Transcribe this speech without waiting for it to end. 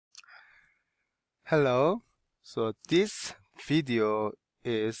Hello. So this video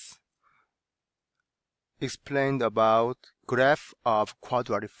is explained about graph of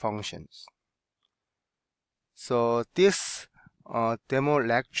quadratic functions. So this demo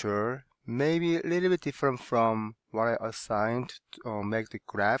lecture may be a little bit different from what I assigned to make the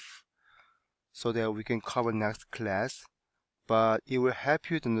graph so that we can cover next class, but it will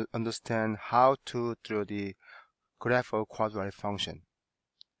help you to understand how to draw the graph of quadratic function.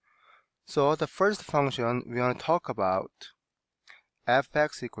 So the first function we want to talk about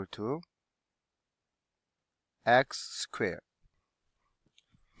fx equal to x squared.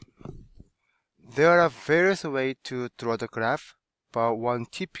 There are various ways to draw the graph, but one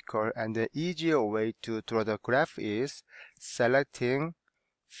typical and the easier way to draw the graph is selecting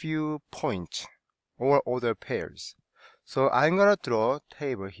few points or order pairs. So I'm gonna draw a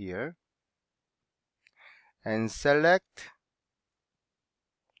table here and select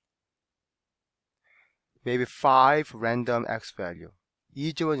maybe 5 random x value.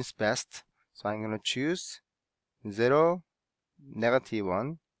 Each one is best, so I'm gonna choose 0,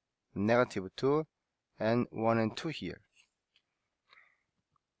 -1, -2, and 1 and 2 here.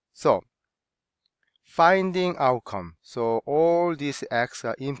 So finding outcome, so all these x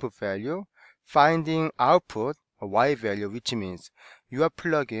are input value. Finding output, a y value, which means you are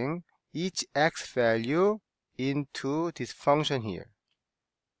plugging each x value into this function here.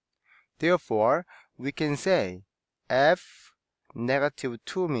 Therefore we can say f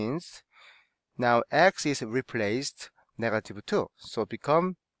 -2 means now x is replaced -2, so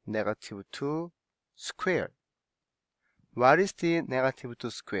become -2 squared. What is the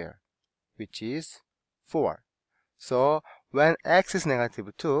 -2 squared? Which is 4. So when x is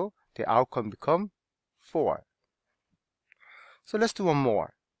 -2, the outcome become 4. So let's do one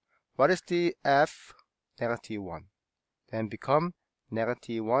more. What is the f -1? Then become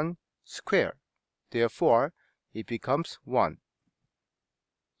 -1 squared. Therefore it becomes 1.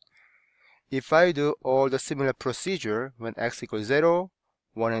 If I do all the similar procedure when x equals 0,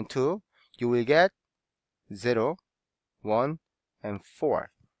 1 and 2, you will get 0, 1, and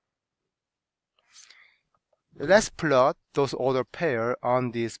 4. Let's plot those order pair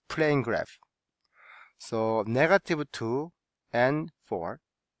on this plane graph. So -2 and 4,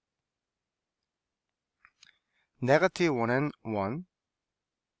 -1 and 1,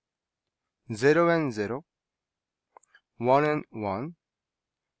 0 and 0, 1 and 1,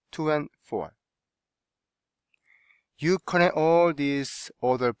 2 and 4. You connect all these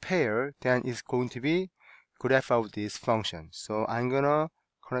order pair, then it's going to be graph of this function. So I'm gonna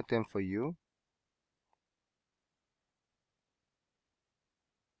connect them for you.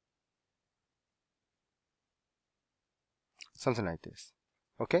 Something like this.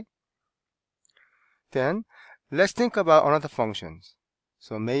 Okay? Then let's think about another functions.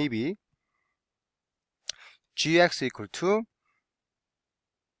 So maybe gx equal to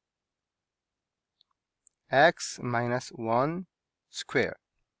x minus 1 squared.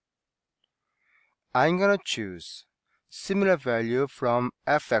 I'm gonna choose similar value from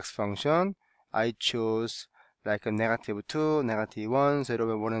fx function. I chose like a -2, -1,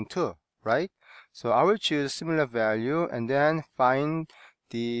 0, 1, and 2, right? So I will choose similar value and then find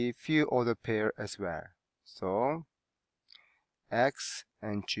the few order pair as well. So x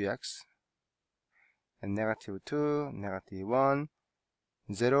and gx and -2, -1,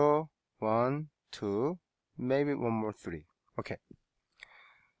 0, 1, 2, maybe one more 3. Okay.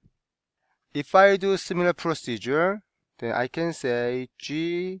 If I do similar procedure, then I can say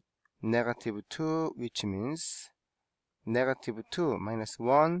g -2, which means -2 minus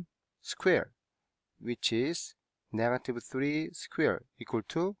 1 squared, which is -3 squared equal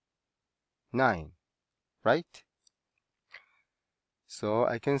to 9, right? So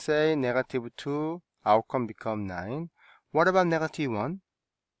I can say -2 outcome become 9. What about -1?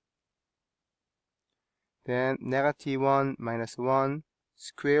 Then -1 minus 1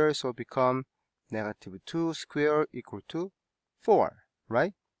 squared, so become -2 squared equal to 4,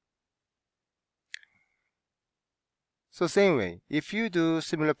 right? So same way, if you do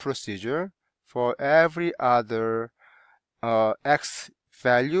similar procedure for every other x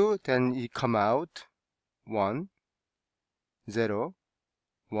value, then it come out 1, 0,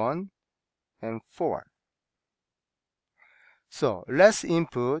 1, and 4. So let's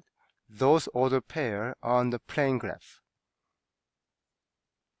input those order pair on the plane graph.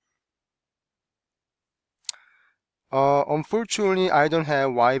 Unfortunately, I don't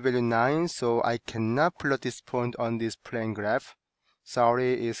have y value 9, so I cannot plot this point on this plane graph.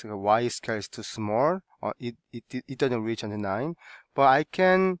 Sorry, its y scale is too small. It doesn't reach on the 9. But I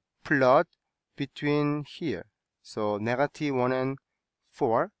can plot between here. So -1 and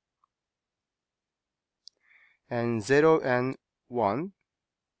 4. and 0 and 1,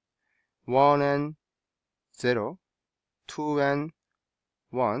 1 and 0, 2 and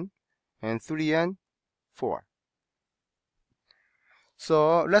 1, and 3 and 4.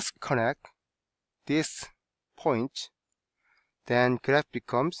 So let's connect this point. Then graph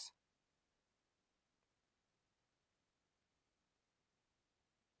becomes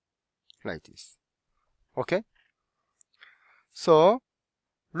like this. Okay? So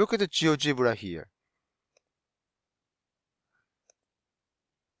look at the GeoGebra here.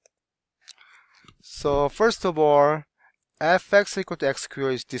 So first of all, fx equal to x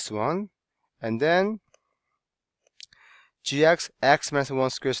squared is this one, and then gx x minus 1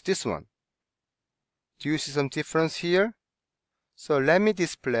 squared is this one. Do you see some difference here? So let me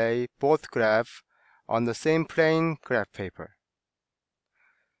display both graphs on the same plain graph paper.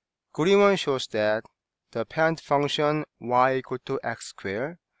 Green one shows that the parent function y equal to x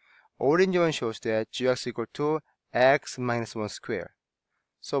squared. Orange one shows that gx equal to x minus 1 squared.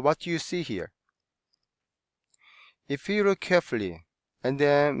 So what do you see here? If you look carefully, and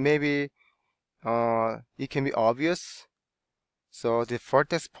then maybe it can be obvious. So the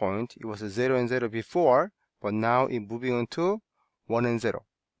vertex point, it was 0 and 0 before, but now it's moving on to 1 and 0.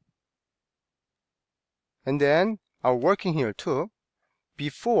 And then our working here too.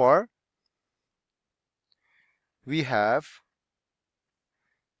 Before, we have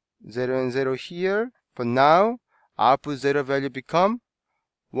 0 and 0 here, but now output 0 value become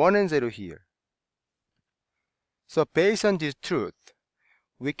 1 and 0 here. So based on this truth,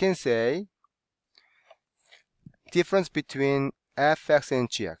 we can say difference between fx and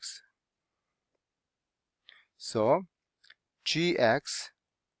gx. So gx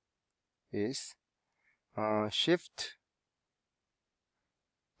is shift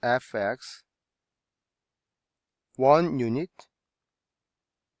fx 1 unit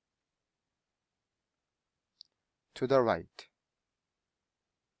to the right.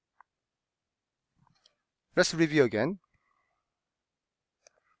 Let's review again.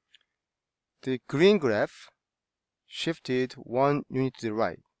 The green graph shifted 1 unit to the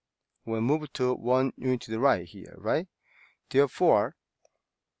right. We move to 1 unit to the right here, right? Therefore,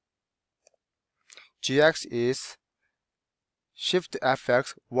 gx is shift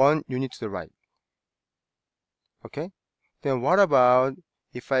fx 1 unit to the right. Okay? Then what about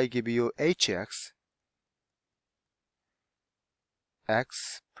if I give you hx,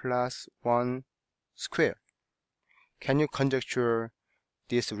 x plus 1 square? Can you conjecture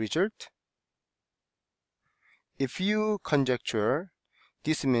this result? If you conjecture,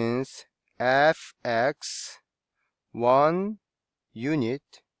 this means fx 1 unit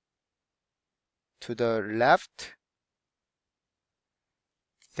to the left.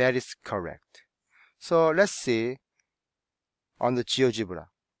 That is correct. So let's see on the GeoGebra.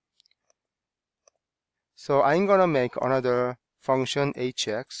 So I'm gonna make another function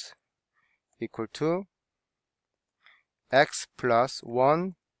hx equal to x plus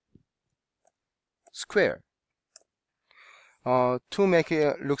 1 square. To make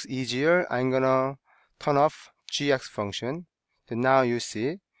it looks easier, I'm gonna turn off gx function. Then now you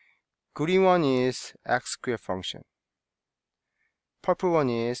see green one is x square function. Purple one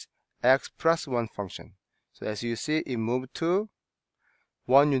is x plus 1 function. So as you see, it moved to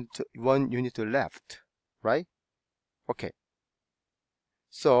 1 unit to the left, right? Okay.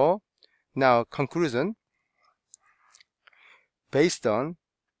 So now conclusion. Based on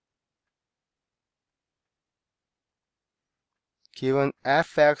given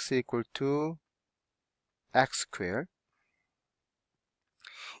fx equal to x squared,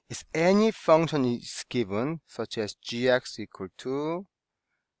 if any function is given, such as gx equal to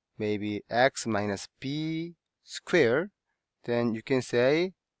maybe x minus b squared, then you can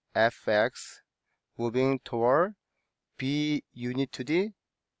say fx moving toward b unit to the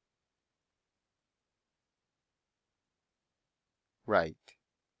right.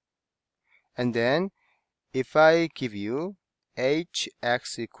 And then if I give you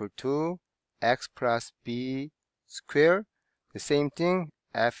hx equal to x plus b squared, the same thing,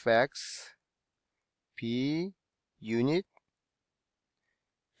 fx b unit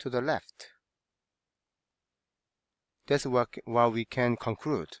to the left. That's what we can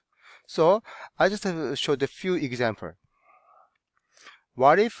conclude. So I just have showed a few examples.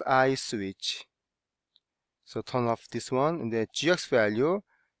 What if I switch? So turn off this one, and the gx value,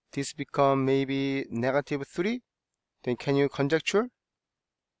 this become maybe -3. Then can you conjecture?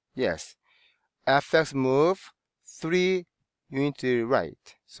 Yes. fx move 3 unit to the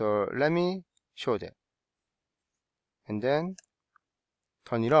right. So let me show that. And then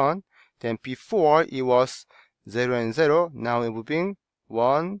turn it on. Then before it was 0 and 0. Now we're moving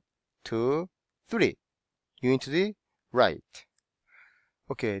 1, 2, 3 you need to the right.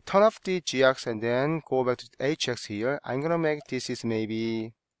 Okay, turn off the gx and then go back to hx here. I'm gonna make this is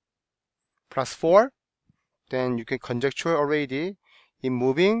maybe +4. Then you can conjecture already in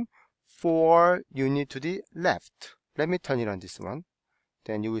moving 4 unit to the left. Let me turn it on this one.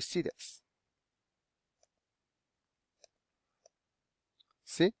 Then you will see this.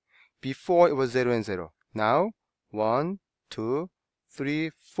 See? Before it was 0 and 0. Now 1, 2,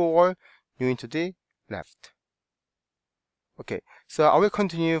 3, 4 unit to the left. Okay, so I will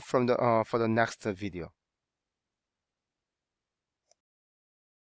continue from the for the next video.